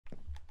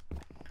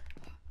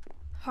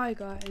Hi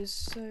guys,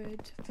 so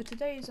for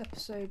today's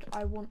episode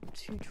I want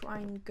to try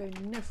and go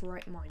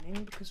netherite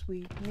mining because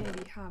we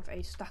nearly have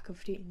a stack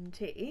of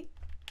TNT,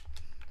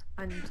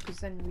 and because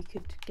then we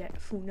could get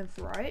full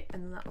netherite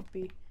and that would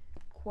be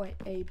quite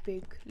a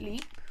big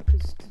leap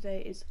because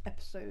today is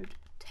episode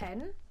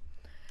 10.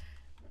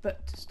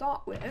 But to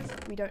start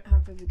with, we don't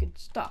have very good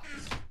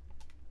stuff.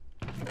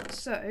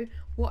 So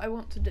what I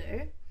want to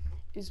do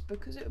is,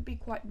 because it would be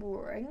quite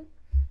boring,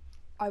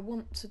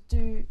 I'm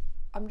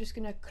just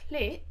going to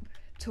clip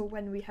till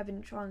when we have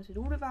enchanted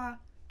all of our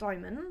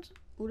diamond,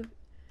 all of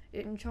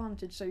it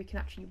enchanted so we can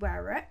actually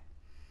wear it,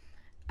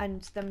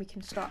 and then we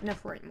can start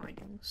netherite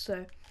mining.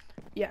 So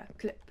yeah,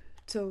 clip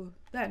till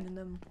then, and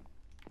then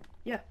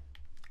yeah,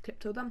 clip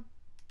till then.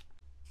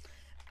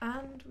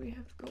 And we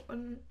have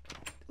gotten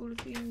all of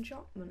the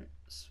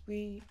enchantments.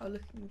 We are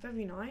looking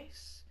very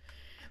nice.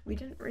 We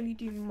didn't really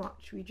do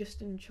much, we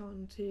just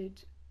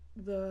enchanted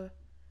the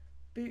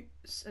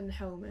boots and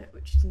helmet,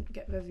 which didn't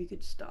get very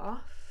good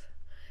stuff,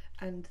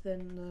 and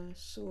then the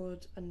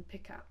sword and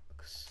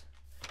pickaxe,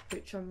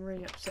 which I'm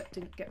really upset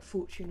didn't get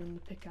fortune on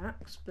the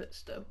pickaxe, but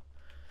still.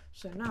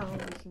 So now we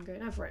can go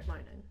netherite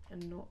mining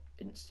and not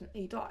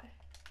instantly die.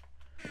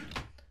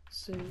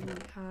 So we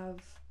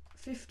have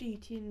 50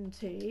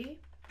 TNT,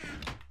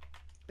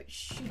 which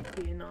should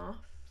be enough,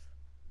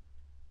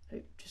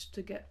 just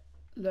to get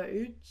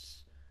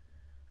loads,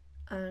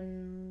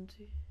 and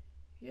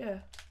yeah,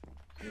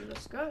 so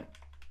let's go.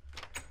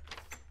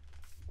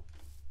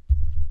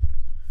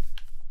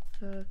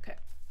 Okay,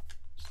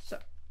 so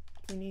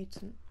we need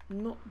to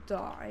not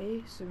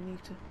die, so we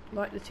need to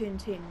light the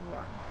TNT and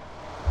run.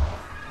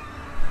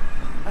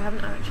 I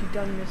haven't actually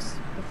done this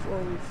before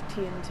with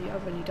TNT,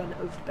 I've only done it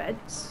with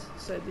beds,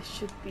 so this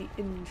should be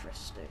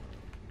interesting.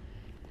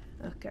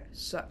 Okay,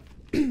 so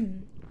we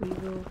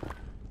will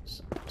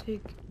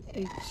take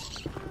a...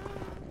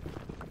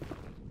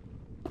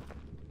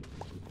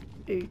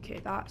 Okay,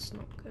 that's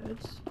not good.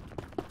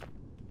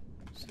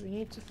 So we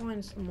need to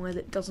find somewhere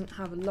that doesn't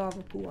have a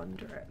lava pool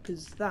under it,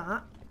 because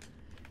that...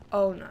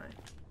 Oh no.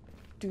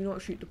 Do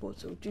not shoot the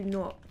portal. Do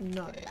not.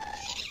 No.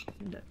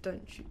 No,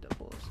 don't shoot the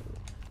portal.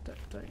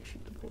 Don't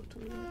shoot the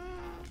portal.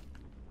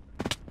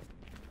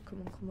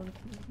 Come on, come on,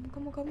 come on,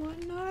 come on, come on,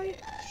 no!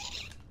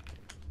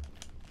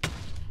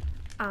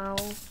 Ow.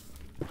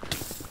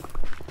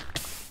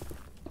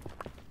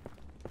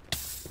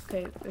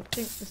 Okay, I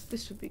think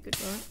this would be good,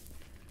 right?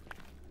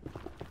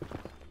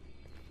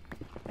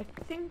 I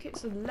think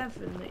it's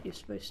 11 that you're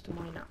supposed to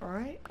mine at,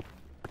 right?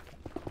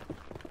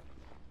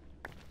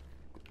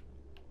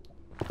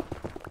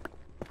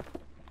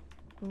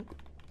 Oh.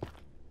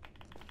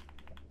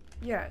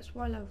 Yeah, it's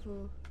Y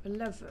level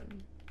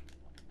 11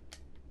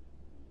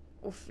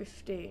 or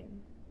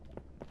 15.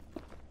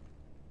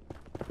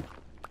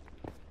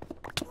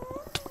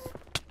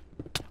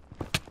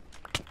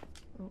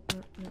 Oh,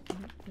 no.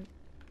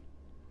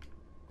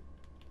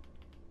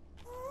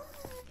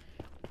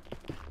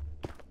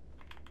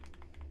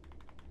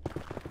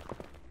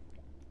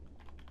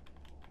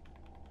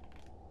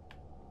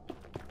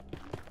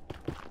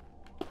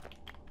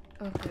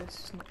 Okay, this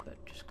is not good.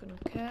 Just gonna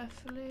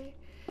carefully.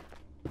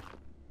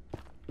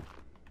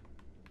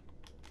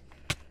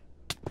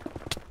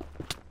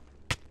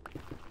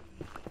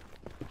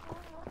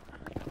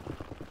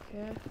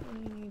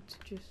 Carefully need to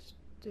just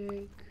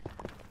dig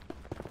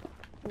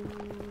all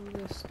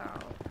this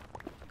out.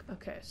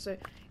 Okay, so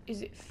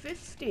is it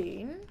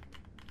 15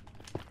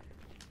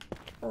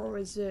 or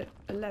is it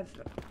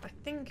 11? I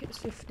think it's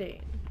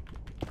 15.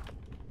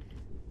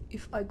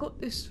 If I got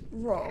this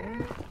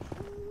wrong,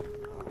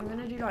 I'm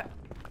gonna do like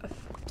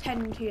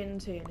 10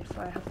 TNT, and if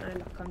I have no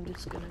luck, I'm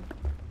just gonna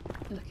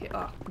look it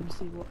up and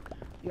see what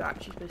you're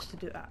actually supposed to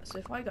do it at. So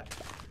if I go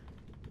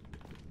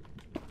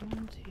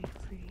 1, 2,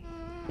 3,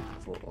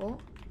 4,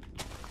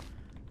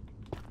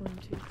 1,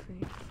 2, 3,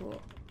 4.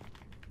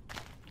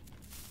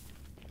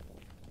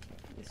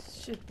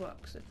 This should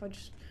work. So if I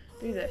just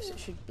do this, it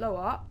should blow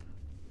up.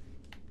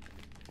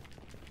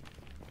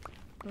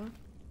 Huh?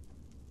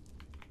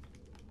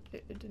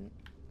 It didn't.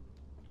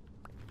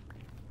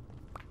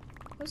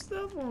 Where's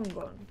the other one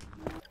gone?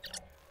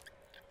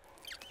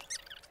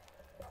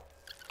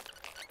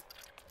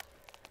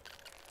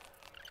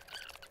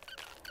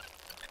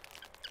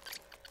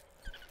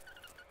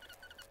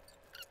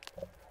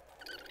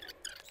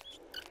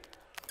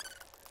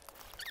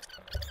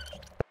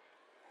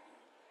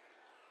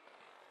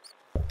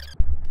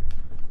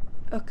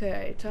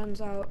 Okay, it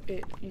turns out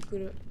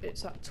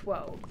it's at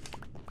 12.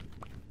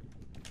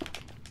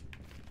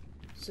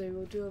 So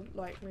we'll do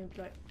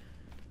maybe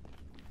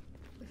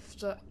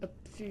a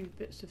few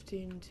bits of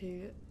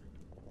TNT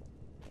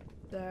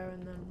there,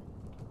 and then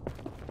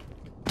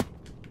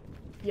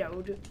yeah,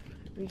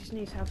 we just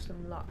need to have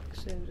some luck.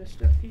 So let's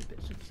do a few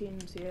bits of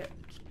TNT at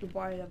the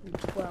Y level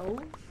 12.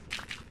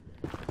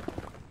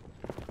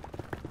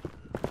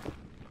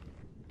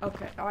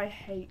 Okay, I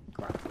hate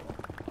gravel.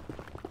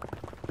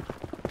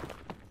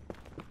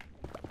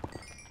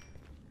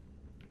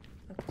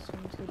 Okay, so I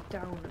need to go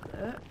down a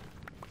bit.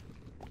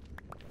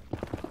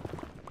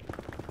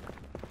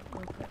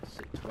 Okay,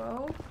 so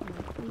 12, and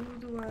all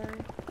the way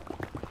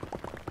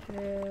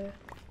here.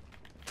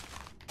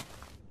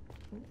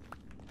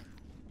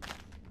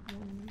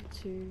 1,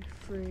 2,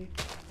 3,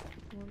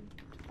 1.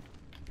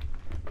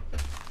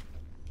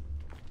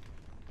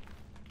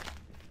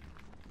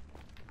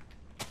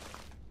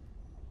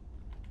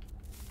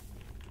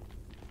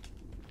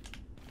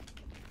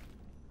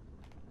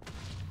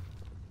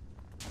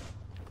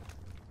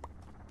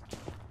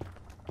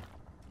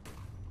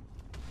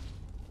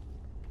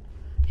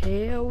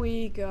 Here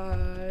we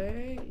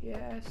go.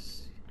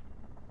 Yes.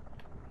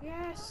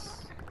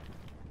 Yes.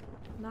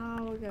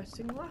 Now we're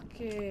getting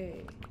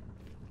lucky.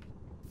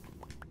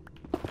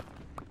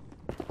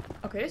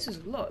 Okay, this is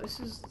a lot. This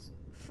is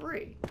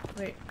 3.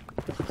 Wait,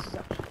 this is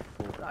actually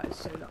 4. That is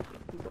so lucky.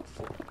 We've got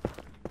 4.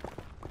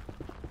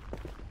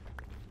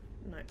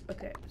 No.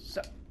 Okay,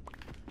 so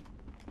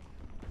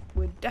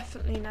we're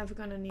definitely never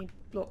gonna need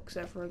blocks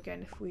ever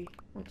again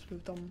once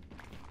we've done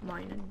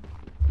mining.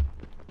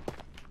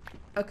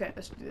 Okay,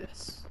 let's do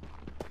this.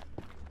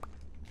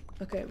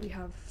 Okay, we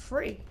have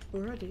 3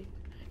 already.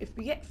 If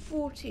we get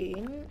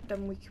 14,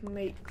 then we can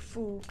make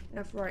full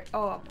netherite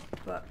armor.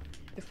 But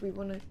if we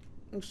want to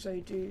also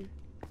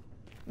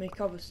make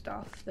other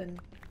stuff, then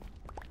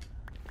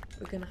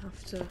we're gonna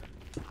have to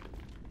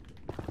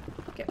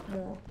get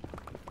more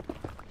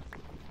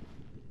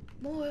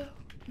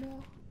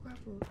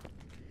gravel.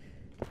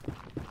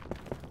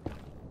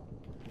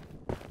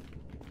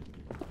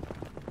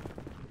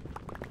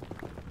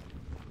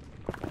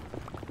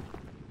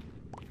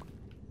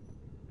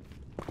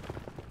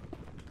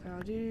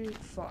 I'll do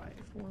 5.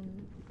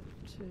 1,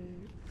 2,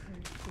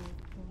 3, 4.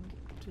 1,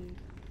 2,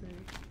 3.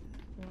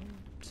 1,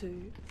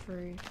 2,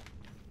 3.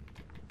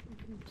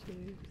 1,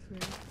 2, 3.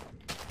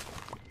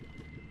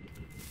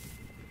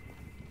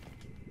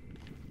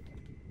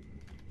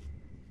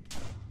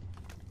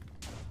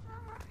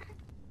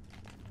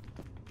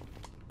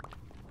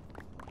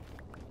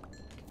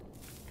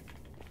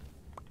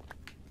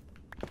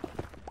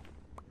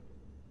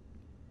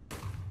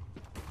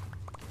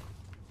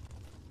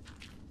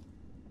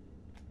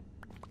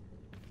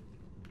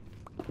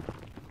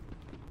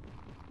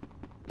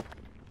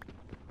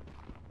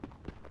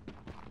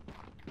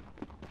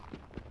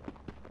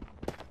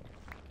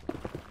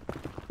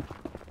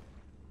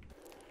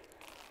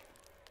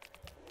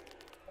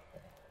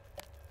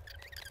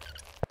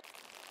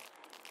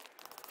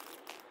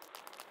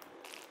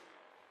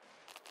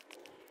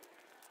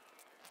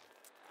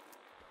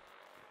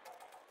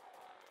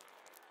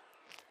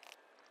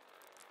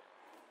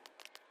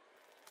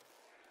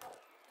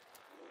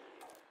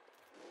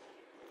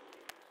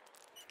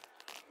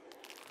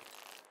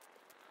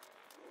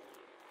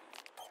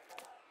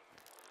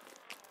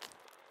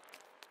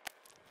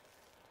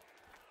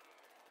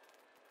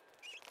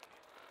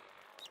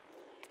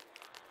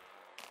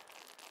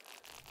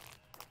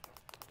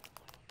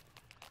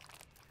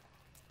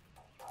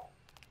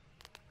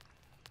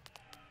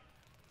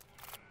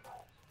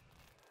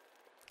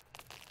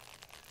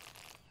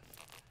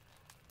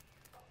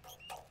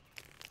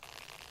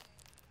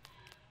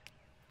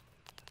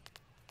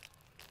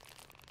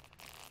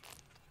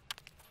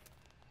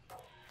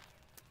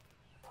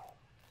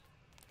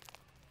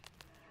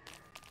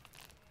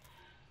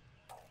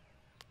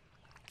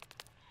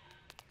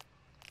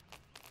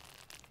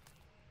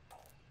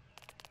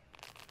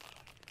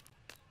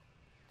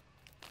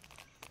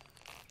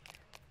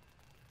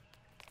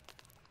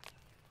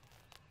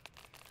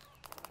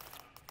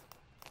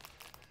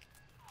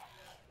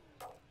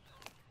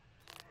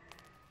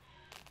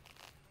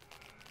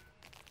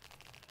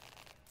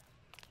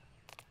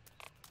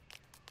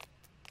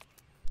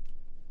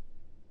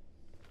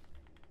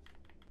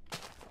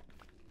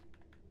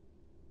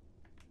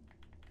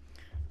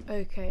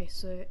 Okay,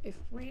 so if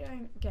we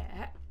don't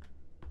get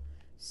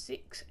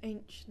 6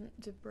 ancient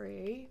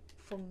debris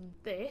from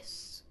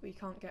this, we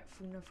can't get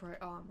full netherite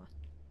armor.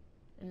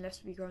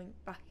 Unless we go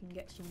back and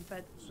get some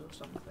beds or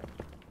something.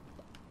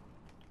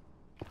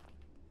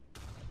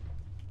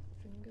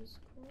 Fingers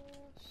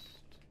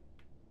crossed.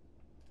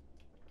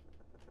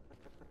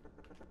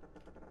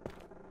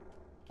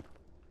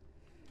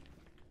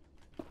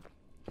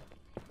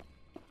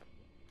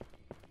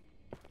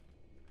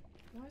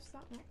 Why is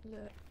that not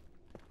lit?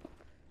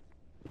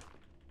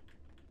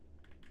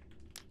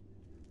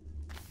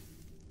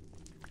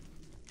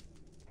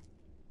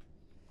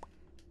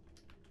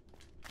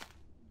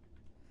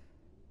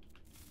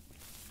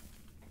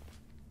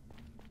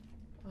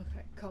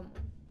 Okay, come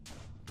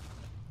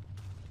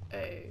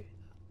on.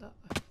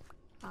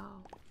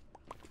 Ow.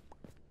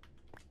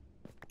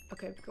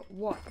 Okay, we've got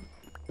 1.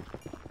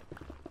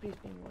 Please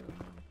be more than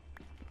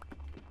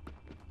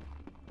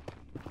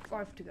 1.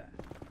 5 to go.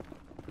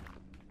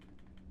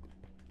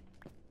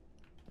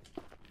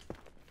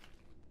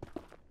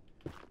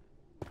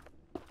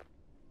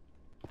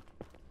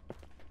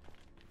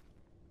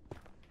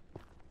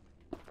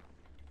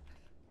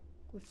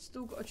 We've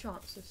still got a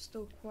chance. There's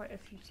still quite a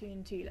few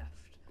TNT left.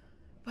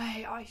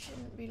 Wait, I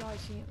shouldn't be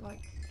lighting it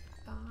like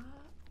that.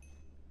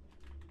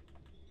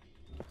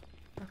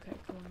 Okay,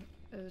 come on.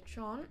 There's a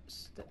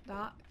chance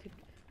that could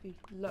be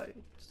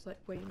loads, like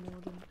way more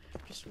than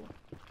just one.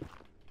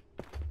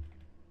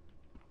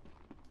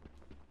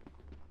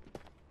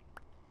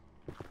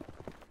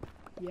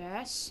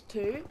 Yes,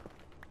 2.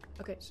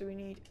 Okay, so we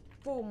need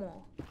 4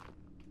 more.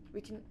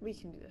 We can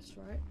do this,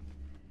 right?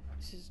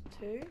 This is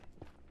 2.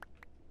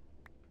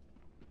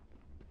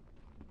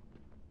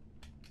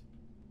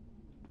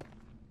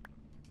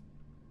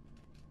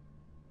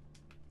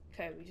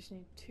 Okay, we just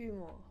need 2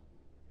 more.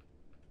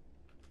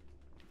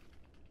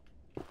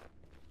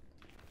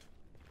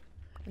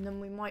 And then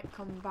we might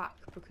come back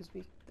because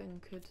we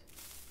then could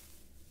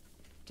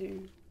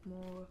do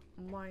more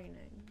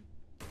mining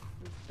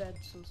with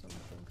beds or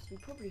something, because we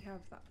probably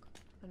have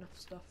enough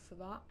stuff for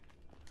that.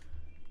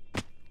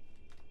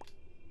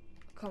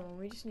 Come on,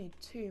 we just need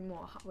 2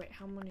 more. Wait,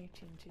 how many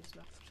TNTs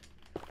left?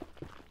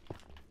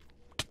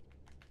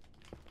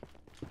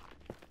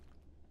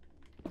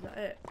 Is that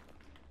it?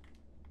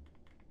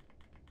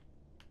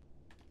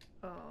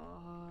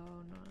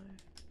 Oh no.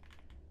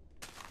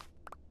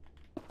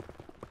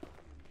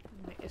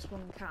 Make this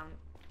one count.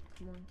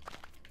 Come on.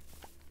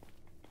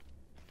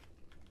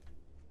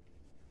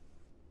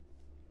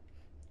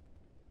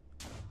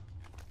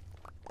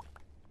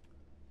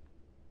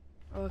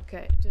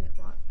 Okay, it didn't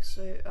work.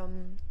 So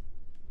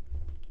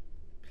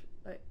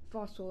like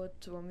fast forward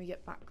to when we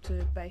get back to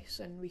base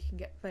and we can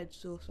get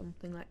beds or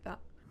something like that.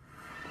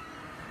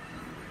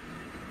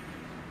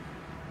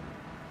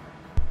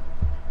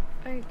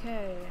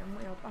 Okay, and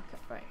we are back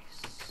at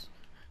base.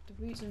 The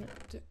reason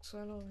it took so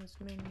long is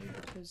mainly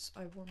because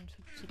I wanted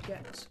to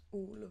get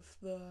all of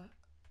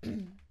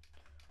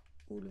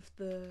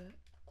the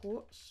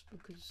quartz,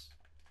 because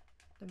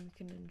then we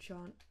can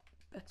enchant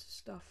better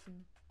stuff,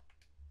 and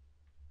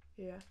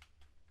yeah.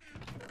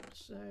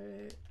 So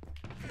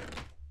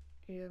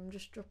yeah, I'm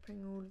just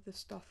dropping all of the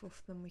stuff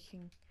off, then we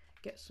can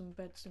get some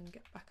beds and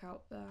get back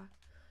out there.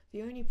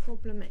 The only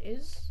problem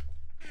is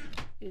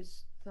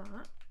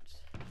that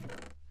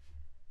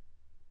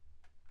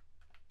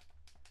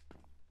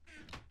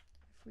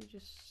if we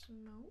just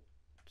smelt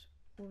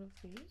all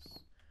of these,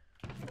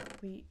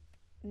 we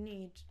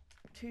need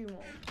 2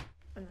 more,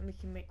 and then we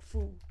can make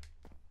full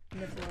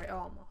netherite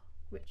armor,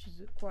 which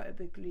is quite a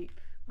big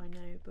leap, I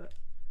know, but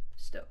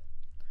still,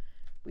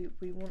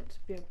 we want to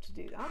be able to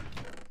do that.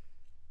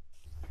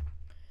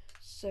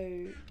 So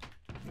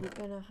we're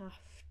gonna have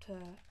to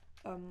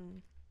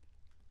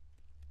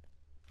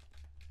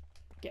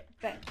get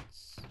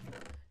beds.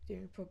 The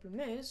only problem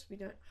is we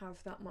don't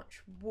have that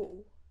much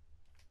wool.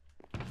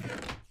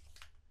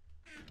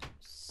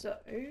 So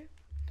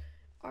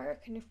I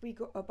reckon if we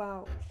got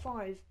about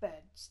 5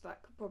 beds,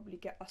 that could probably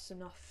get us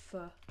enough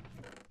for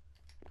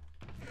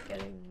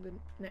getting the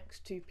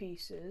next 2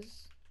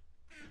 pieces.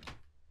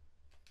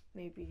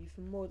 Maybe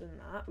even more than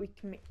that. We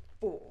can make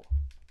 4.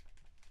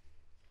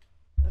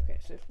 Okay,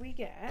 so if we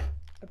get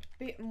a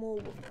bit more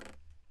wool.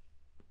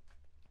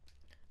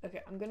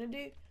 Okay, I'm gonna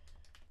do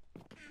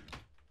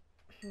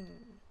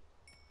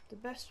the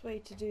best way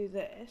to do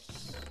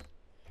this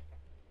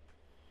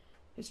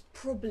is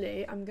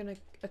probably I'm gonna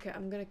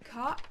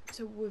cut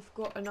till we've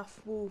got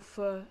enough wool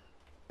for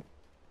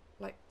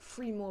like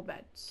 3 more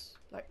beds.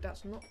 Like,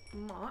 that's not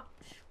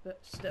much,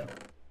 but still.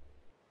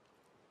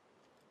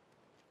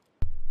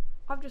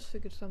 I've just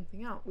figured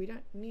something out. We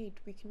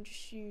can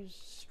just use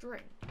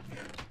string.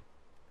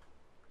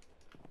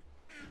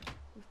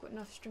 We've got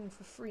enough string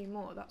for 3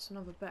 more. That's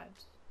another bed.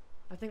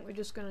 I think we're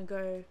just gonna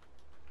go.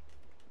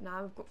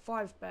 Now we've got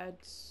 5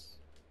 beds.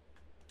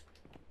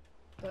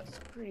 That's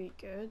pretty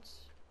good.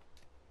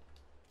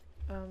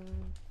 We're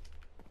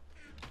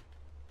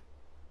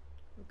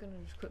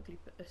gonna just quickly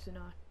put this in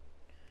our.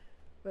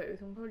 Wait, we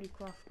can probably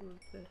craft all of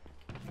the.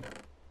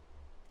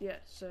 Yeah,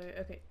 so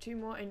okay, 2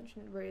 more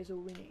ancient ray is all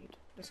we need.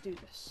 Let's do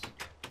this.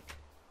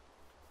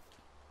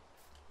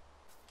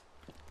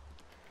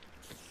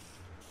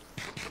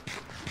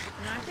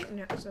 And I think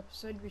next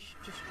episode we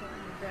should just try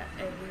and get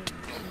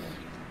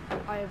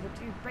either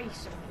do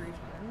base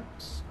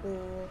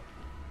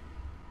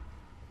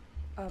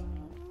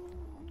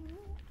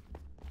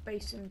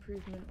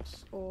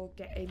improvements or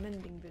get a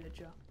mending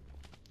villager.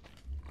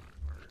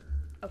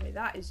 Okay,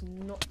 that is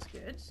not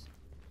good.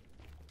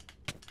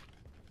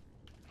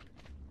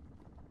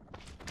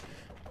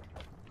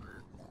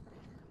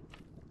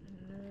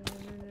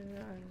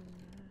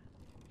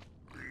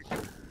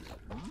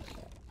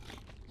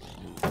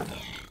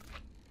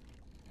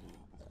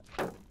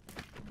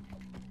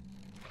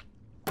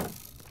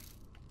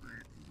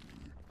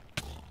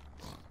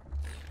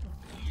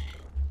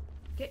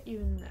 Get you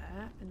in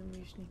there, and then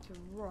we just need to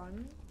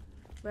run.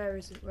 Where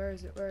is it? Where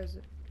is it? Where is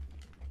it?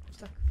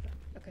 Stuck.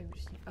 Okay, we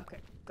just need. Okay,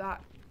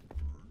 that.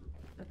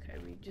 Okay,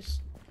 we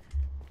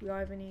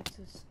either need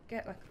to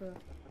get like a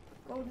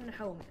golden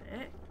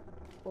helmet,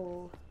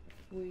 or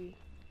we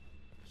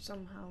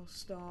somehow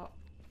start.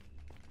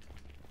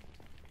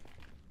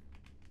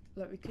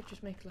 Like, we could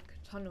just make like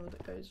a tunnel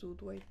that goes all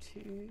the way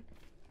to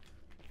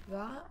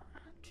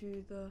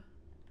the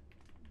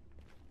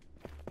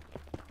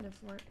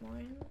netherite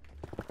mine.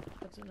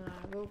 I don't know.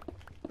 Well,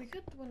 we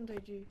could one day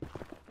do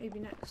maybe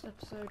next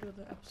episode or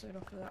the episode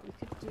after that, we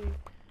could do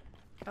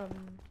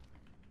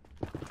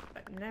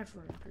like nether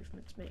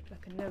improvements, make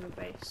like a nether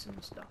base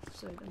and stuff,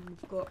 so then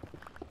we've got,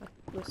 like,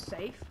 we're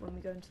safe when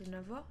we go into the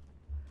nether.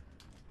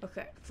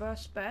 Okay,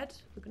 first bed,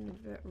 we're gonna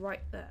do it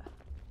right there.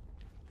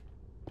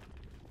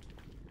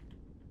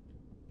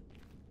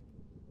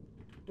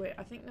 Wait,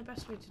 I think the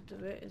best way to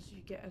do it is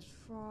you get as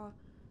far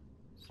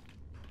as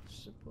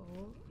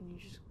possible and you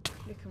just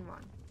click and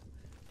run.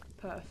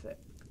 Perfect.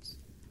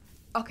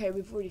 Okay,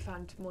 we've already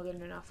found more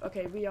than enough.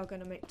 Okay, we are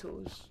going to make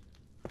tools.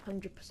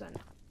 100%.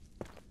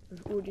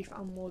 We've already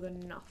found more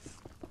than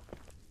enough.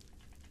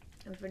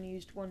 And we've only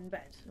used one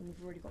bed and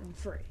we've already gotten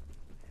 3.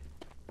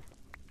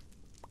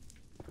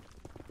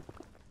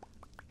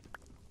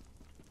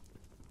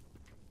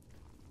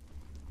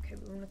 Okay,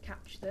 we want to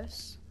catch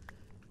this.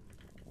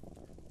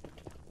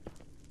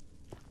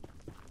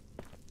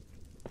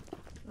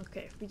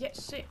 Okay, if we get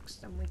 6,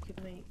 then we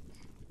could make,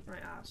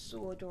 right, our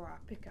sword or our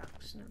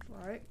pickaxe,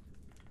 right?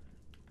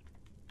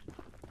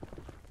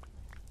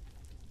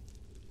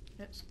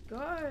 Let's go!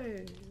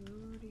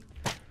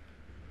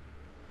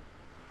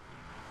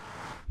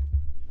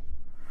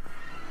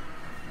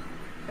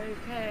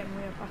 Okay, and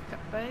we are back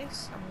at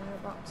base, and we're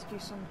about to do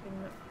something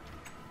that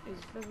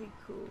is very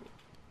cool.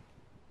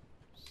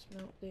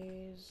 Smelt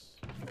these.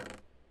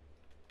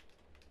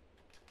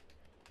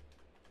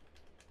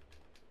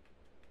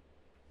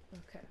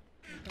 Okay,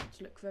 about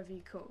to look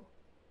very cool.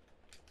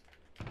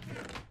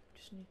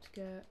 Just need to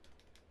get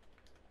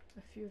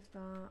a few of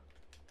that,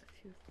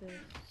 a few of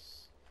this.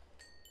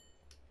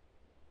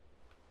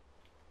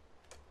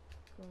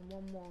 Go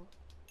on, one more.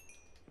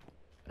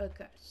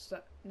 Okay, so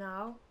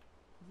now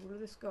with all of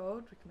this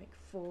gold, we can make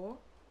 4.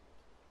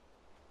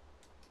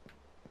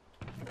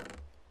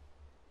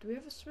 Do we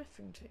have a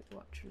smithing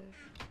table actually?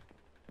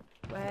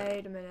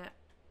 Wait a minute.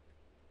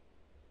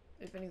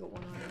 We've only got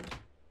 1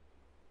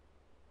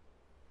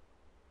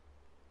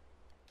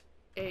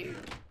 iron. Ew.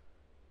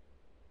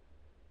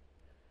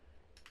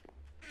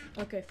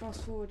 Okay,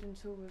 fast forward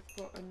until we've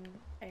gotten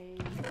a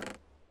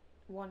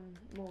 1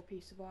 more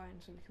piece of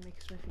iron so we can make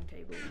a smithing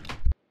table.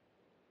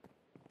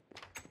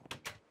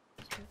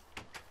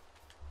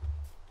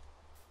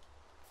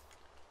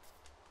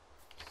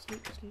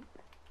 Sleep, sleep.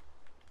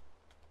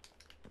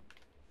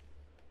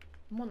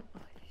 Come on. Oh,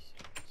 are you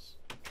serious?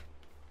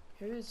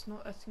 Who is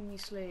not letting me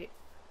sleep?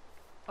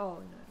 Oh,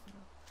 no.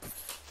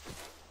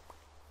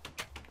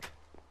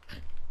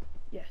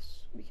 Yes,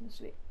 we can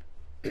sleep.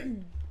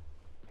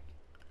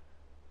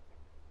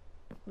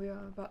 We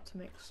are about to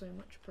make so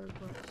much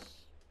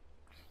progress.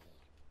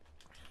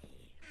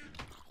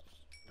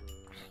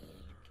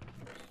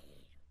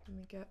 Let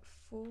me get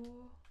 4 of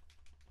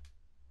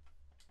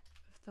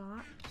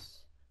that.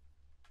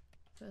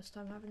 First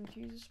time having to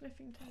use a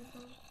smithing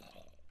table.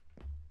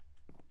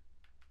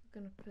 I'm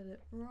gonna put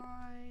it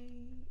right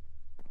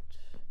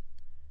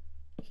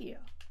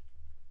here.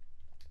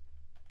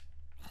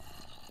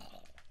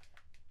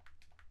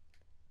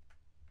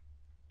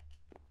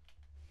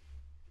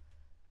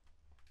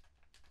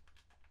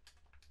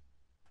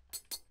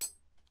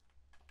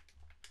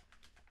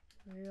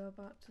 We are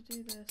about to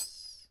do this.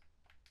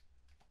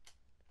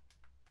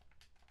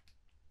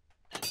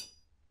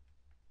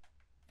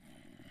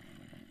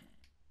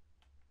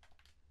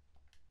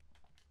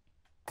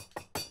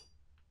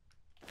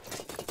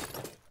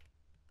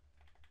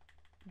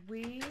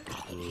 We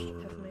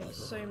have made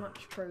so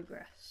much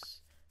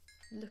progress.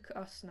 Look at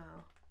us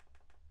now.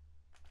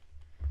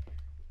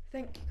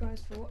 Thank you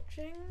guys for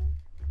watching,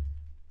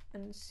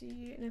 and see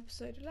you in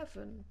episode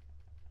 11.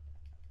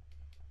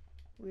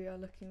 We are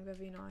looking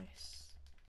very nice.